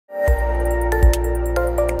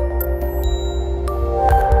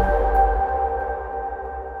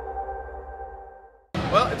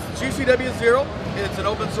GCW Zero. It's an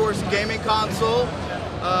open source gaming console.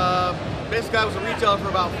 Basically, I was a retailer for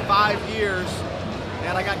about 5 years,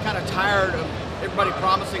 and I got kind of tired of everybody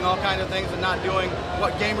promising all kinds of things and not doing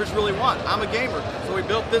what gamers really want. I'm a gamer, so we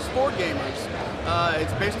built this for gamers.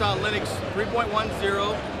 It's based on Linux 3.10, a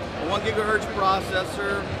 1 gigahertz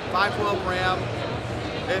processor, 512 RAM.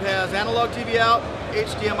 It has analog TV out,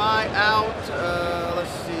 HDMI out,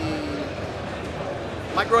 let's see,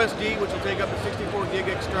 micro SD, which will take up to 64 gig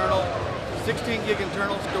external, 16 gig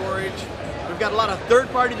internal storage. We've got a lot of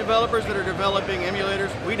third-party developers that are developing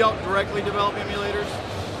emulators. We don't directly develop emulators.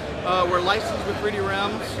 We're licensed with 3D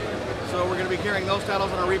Realms, so we're going to be carrying those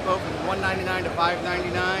titles on our repo from $199 to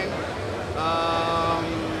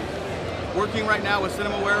 $599. Working right now with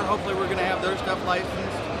CinemaWare. Hopefully we're going to have their stuff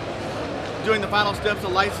licensed. Doing the final steps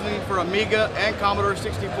of licensing for Amiga and Commodore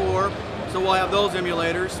 64, so we'll have those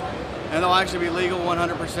emulators, and they'll actually be legal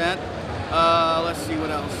 100%. Let's see what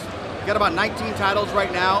else. We've got about 19 titles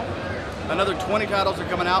right now. Another 20 titles are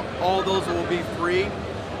coming out. All those will be free.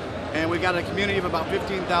 And we've got a community of about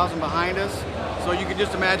 15,000 behind us. So you can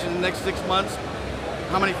just imagine in the next 6 months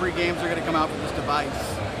how many free games are going to come out for this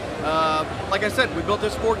device. Like I said, we built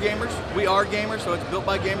this for gamers. We are gamers, so it's built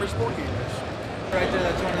by gamers for gamers. Right there,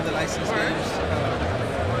 that's one of the licensed games.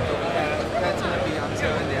 That's going to be on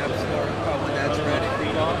sale in the App Store when that's ready.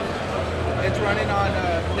 It's running on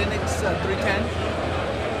Linux 310.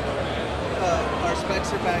 Our specs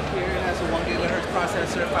are back here. It has a 1 gigahertz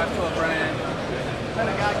processor, 512 RAM.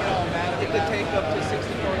 It could take up to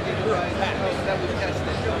 64 gigabytes that we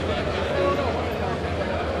tested.